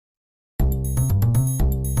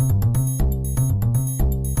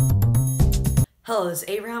Hello, this is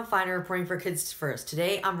Abraham Finer reporting for Kids First.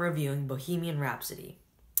 Today I'm reviewing Bohemian Rhapsody.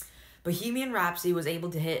 Bohemian Rhapsody was able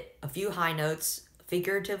to hit a few high notes,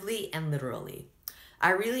 figuratively and literally. I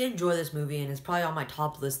really enjoy this movie and it's probably on my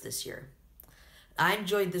top list this year. I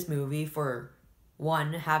enjoyed this movie for,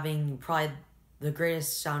 one, having probably the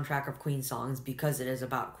greatest soundtrack of Queen songs because it is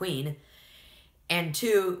about Queen, and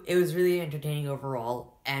two, it was really entertaining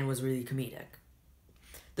overall and was really comedic.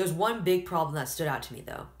 There's one big problem that stood out to me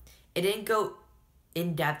though. It didn't go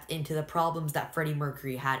in depth into the problems that Freddie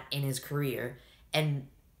Mercury had in his career, and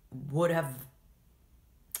would have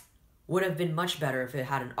been much better if it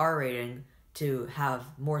had an R rating to have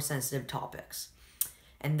more sensitive topics.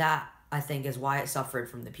 And that, I think, is why it suffered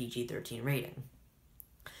from the PG-13 rating.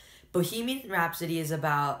 Bohemian Rhapsody is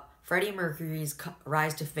about Freddie Mercury's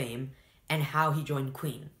rise to fame and how he joined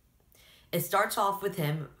Queen. It starts off with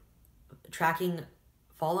him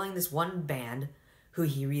following this one band who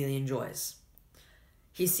he really enjoys.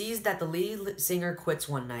 He sees that the lead singer quits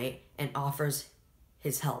one night and offers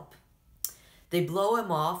his help. They blow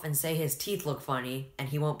him off and say his teeth look funny and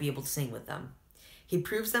he won't be able to sing with them. He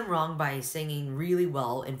proves them wrong by singing really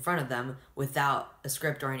well in front of them without a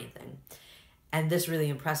script or anything. And this really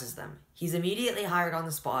impresses them. He's immediately hired on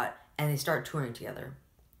the spot and they start touring together.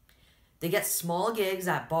 They get small gigs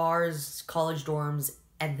at bars, college dorms,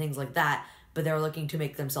 and things like that, but they're looking to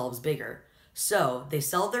make themselves bigger. So they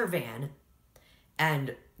sell their van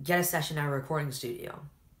and get a session at a recording studio.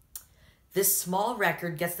 This small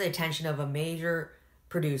record gets the attention of a major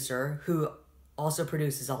producer who also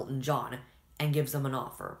produces Elton John and gives them an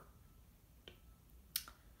offer.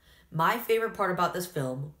 My favorite part about this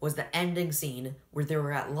film was the ending scene where they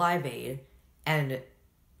were at Live Aid and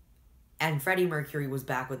Freddie Mercury was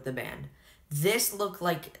back with the band. This looked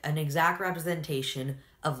like an exact representation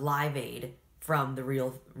of Live Aid from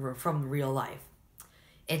real life.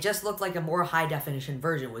 It just looked like a more high-definition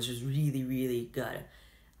version, which was really, really good.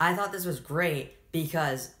 I thought this was great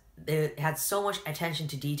because it had so much attention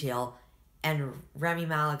to detail, and Rami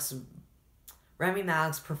Malek's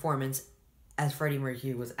performance as Freddie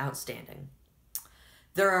Mercury was outstanding.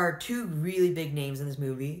 There are two really big names in this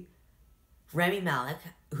movie. Rami Malek,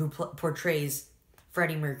 who portrays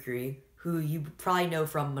Freddie Mercury, who you probably know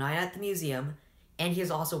from Night at the Museum, and he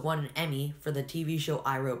has also won an Emmy for the TV show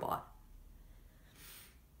iRobot.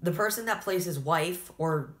 The person that plays his wife,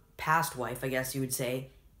 or past wife, I guess you would say,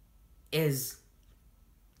 is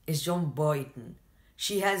Joan Boynton.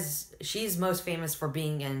 She's most famous for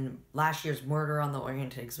being in last year's Murder on the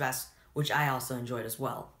Orient Express, which I also enjoyed as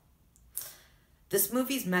well. This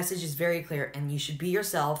movie's message is very clear, and you should be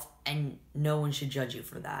yourself, and no one should judge you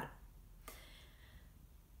for that.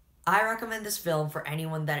 I recommend this film for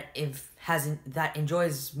anyone that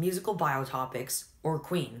enjoys musical biotopics or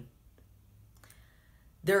Queen.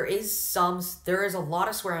 There is a lot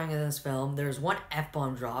of swearing in this film. There's one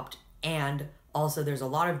F-bomb dropped, and also there's a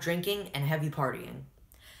lot of drinking and heavy partying.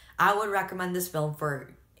 I would recommend this film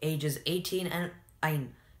for ages 15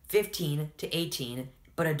 to 18,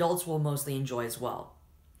 but adults will mostly enjoy as well.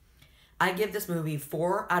 I give this movie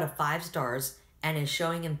 4 out of 5 stars and is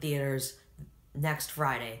showing in theaters next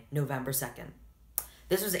Friday, November 2nd.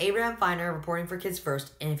 This was Abraham Finer reporting for Kids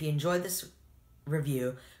First, and if you enjoyed this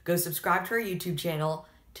review, go subscribe to our YouTube channel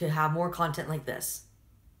to have more content like this.